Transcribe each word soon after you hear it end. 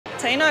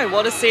Tino,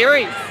 what a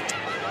series.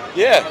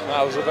 Yeah,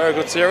 it was a very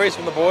good series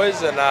from the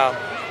boys, and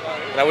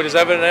we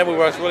deserved it in the end. We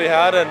worked really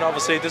hard, and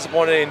obviously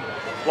disappointing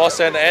loss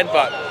in the end,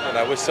 but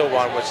we still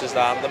won, which is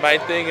the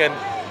main thing, and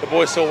the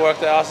boys still worked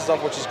their asses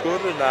off, which is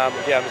good, and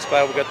yeah, I'm just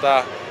glad we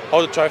got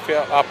hold the trophy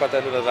up at the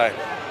end of the day.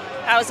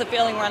 How was it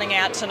feeling running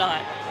out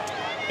tonight?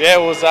 Yeah,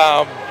 it was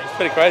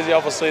pretty crazy.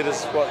 Obviously,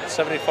 there's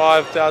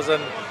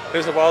 75,000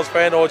 New South Wales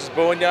fan all just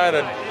booing you,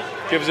 and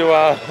gives you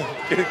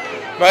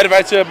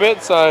motivates you a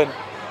bit, so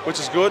which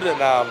is good, and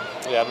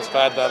yeah, I'm just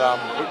glad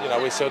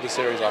that we sealed the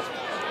series off.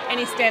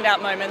 Any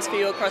standout moments for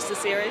you across the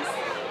series?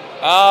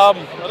 I'll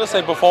just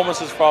say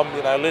performances from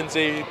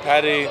Lindsay,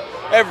 Paddy,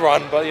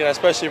 everyone, but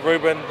especially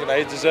Reuben.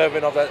 He's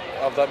deserving of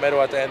that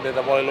medal at the end,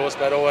 the Wally Lewis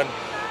medal, and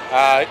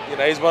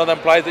he's one of them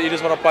players that you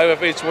just want to play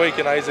with each week.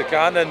 He's a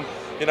gun, and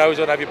he's going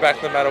to have you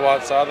back no matter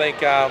what. So I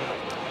think a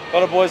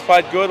lot of boys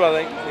played good. But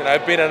I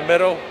think being in the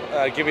middle,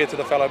 giving it to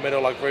the fellow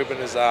middle like Reuben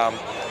is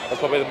that's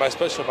probably the most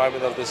special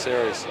moment of this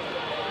series.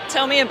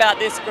 Tell me about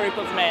this group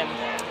of men.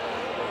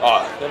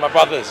 Oh, they're my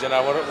brothers. We're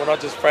not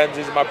just friends.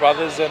 These are my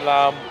brothers, and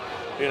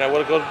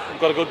we've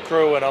got a good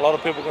crew, and a lot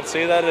of people can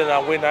see that,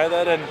 and we know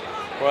that, and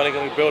we're only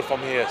going to build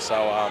from here. So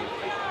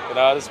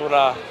I just want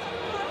to.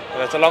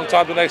 It's a long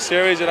time to the next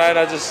series, and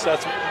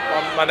that's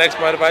my next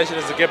motivation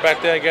is to get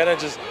back there again and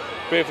just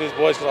be for these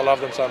boys because I love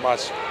them so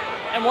much.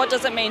 And what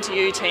does it mean to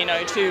you,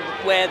 Tino, to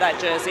wear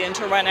that jersey and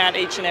to run out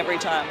each and every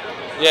time?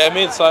 Yeah, it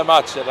means so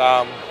much.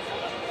 And,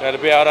 to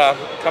be able to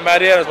come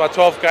out here, it's my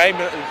 12th game.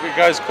 It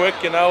goes quick,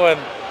 and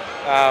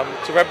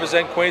to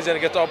represent Queensland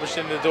and get the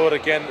opportunity to do it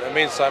again, it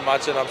means so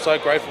much, and I'm so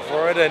grateful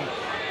for it. And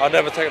I'll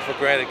never take it for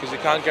granted because you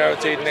can't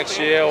guarantee next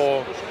year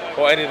or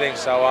anything.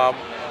 So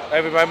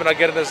every moment I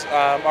get in this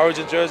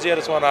Origin jersey, I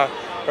just want to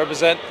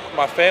represent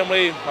my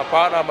family, my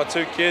partner, my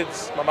 2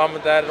 kids, my mum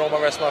and dad, and all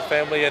my rest of my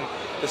family, and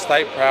the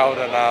state proud.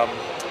 And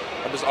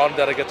I'm just honoured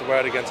that I get to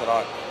wear it again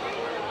tonight.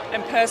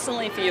 And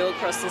personally for you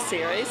across the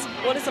series,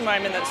 what is the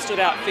moment that stood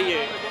out for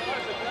you?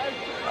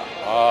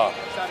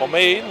 For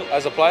me,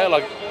 as a player,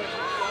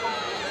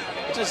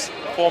 just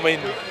forming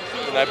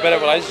better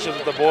relationships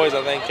with the boys.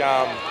 I think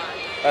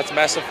that's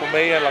massive for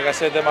me. And like I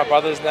said, they're my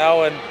brothers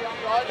now, and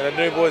the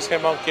new boys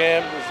came on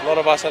camp. There's a lot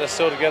of us that are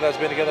still together, that's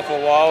been together for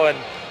a while, and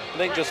I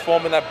think just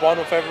forming that bond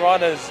with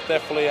everyone is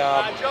definitely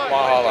my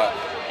highlight.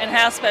 And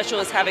how special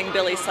is having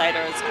Billy Slater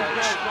as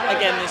coach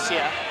again this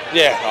year?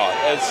 Yeah,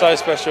 it's so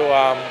special.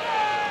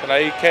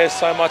 He cares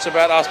so much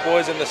about us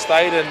boys in the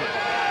state, and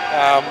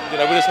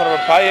we just want to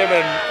repay him,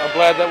 and I'm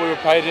glad that we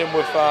repaid him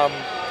with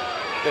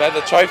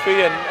the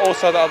trophy, and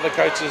also the other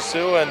coaches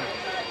too. And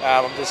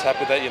I'm just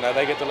happy that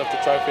they get to lift the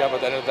trophy up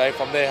at the end of the day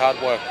from their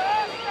hard work.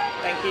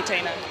 Thank you,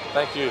 Tina.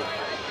 Thank you.